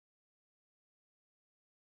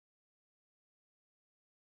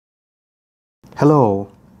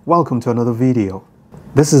Hello, welcome to another video.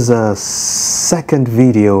 This is a second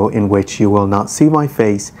video in which you will not see my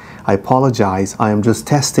face. I apologize. I am just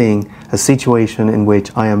testing a situation in which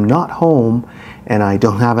I am not home and I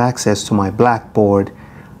don't have access to my blackboard.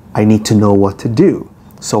 I need to know what to do.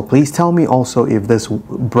 So please tell me also if this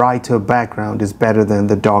brighter background is better than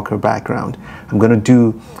the darker background. I'm going to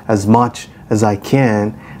do as much as I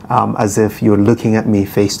can as if you're looking at me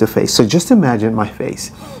face to face. So just imagine my face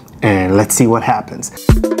and let's see what happens.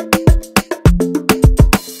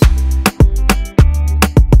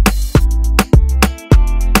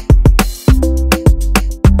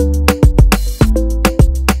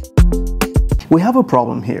 We have a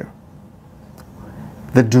problem here.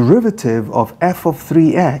 The derivative of f of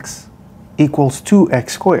 3x equals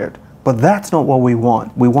 2x squared. But that's not what we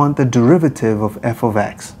want. We want the derivative of f of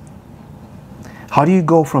x. How do you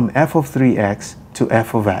go from f of 3x to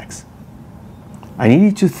f of x? I need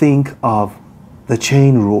you to think of the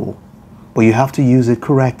chain rule, but you have to use it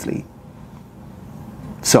correctly.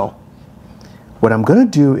 So, what I'm going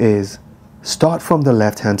to do is start from the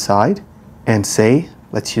left-hand side and say,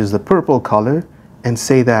 let's use the purple color, and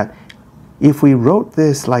say that if we wrote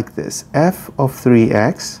this like this, f of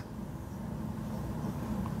 3x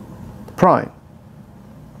prime.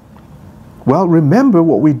 Well, remember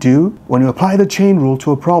what we do when you apply the chain rule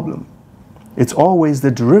to a problem. It's always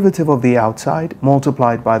the derivative of the outside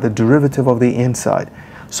multiplied by the derivative of the inside.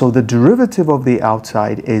 So the derivative of the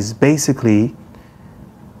outside is basically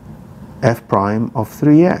f prime of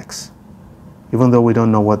 3x, even though we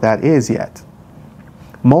don't know what that is yet,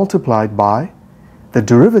 multiplied by the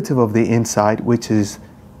derivative of the inside, which is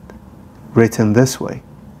written this way.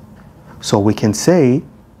 So we can say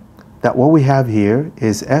that what we have here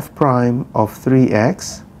is f prime of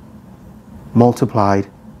 3x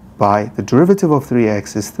multiplied by the derivative of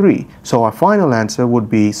 3x is 3. So our final answer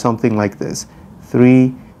would be something like this: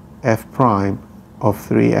 3 f prime of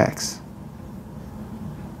 3x.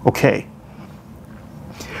 Okay.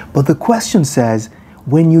 But the question says,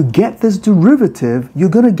 when you get this derivative, you're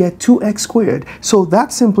going to get 2x squared. So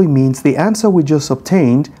that simply means the answer we just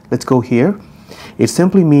obtained, let's go here, it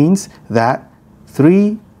simply means that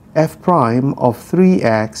 3 f prime of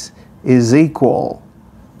 3x is equal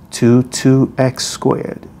to 2x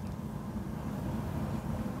squared.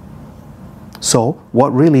 So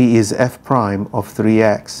what really is f prime of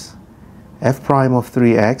 3x? F prime of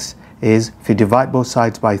 3x is, if you divide both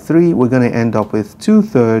sides by 3, we're going to end up with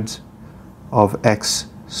 2/3 of x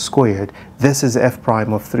squared. This is f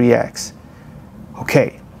prime of 3x.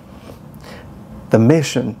 Okay. The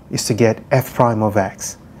mission is to get f prime of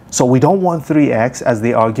x. So we don't want 3x as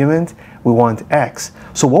the argument, we want x.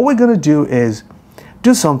 So what we're going to do is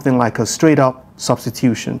do something like a straight up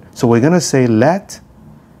substitution. So we're going to say let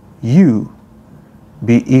u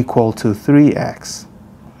be equal to 3x,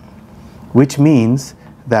 which means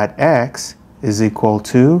that x is equal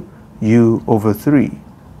to u over 3.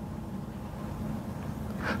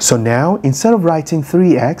 So now, instead of writing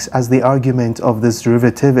 3x as the argument of this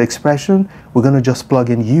derivative expression, we're going to just plug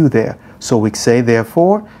in u there. So we say,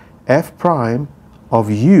 therefore, f prime of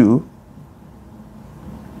u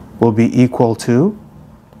will be equal to,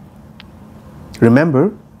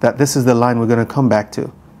 remember that this is the line we're going to come back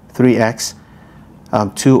to, 3x,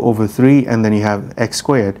 2 over 3, and then you have x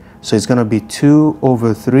squared. So it's going to be 2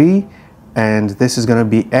 over 3, and this is going to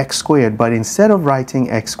be x squared. But instead of writing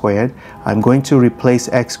x squared, I'm going to replace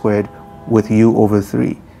x squared with u over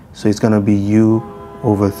 3. So it's going to be u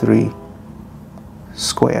over 3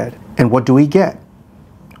 squared. And what do we get?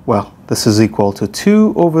 Well, this is equal to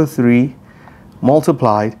 2 over 3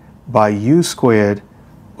 multiplied by u squared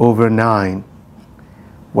over 9.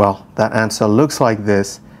 Well, that answer looks like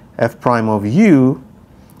this. F prime of u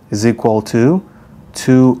is equal to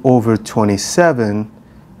 2 over 27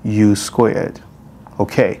 u squared.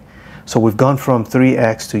 Okay, so we've gone from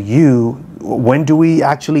 3x to u. When do we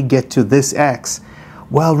actually get to this x?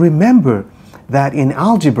 Well, remember that in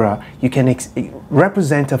algebra you can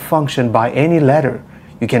represent a function by any letter.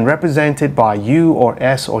 You can represent it by u or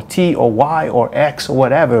s or t or y or x or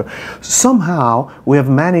whatever. Somehow we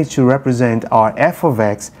have managed to represent our f of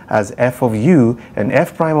x as f of u, and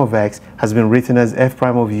f prime of x has been written as f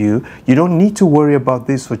prime of u. You don't need to worry about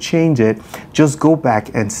this or change it. Just go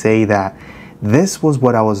back and say that this was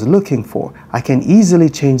what I was looking for. I can easily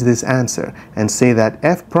change this answer and say that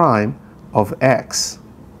f prime of x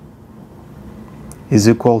is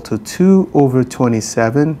equal to 2 over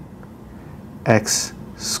 27 x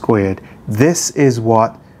squared. This is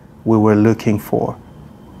what we were looking for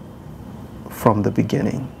from the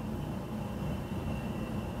beginning.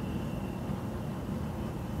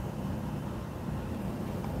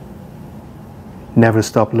 Never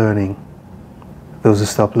stop learning. Those who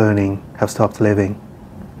stop learning have stopped living.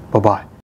 Bye-bye.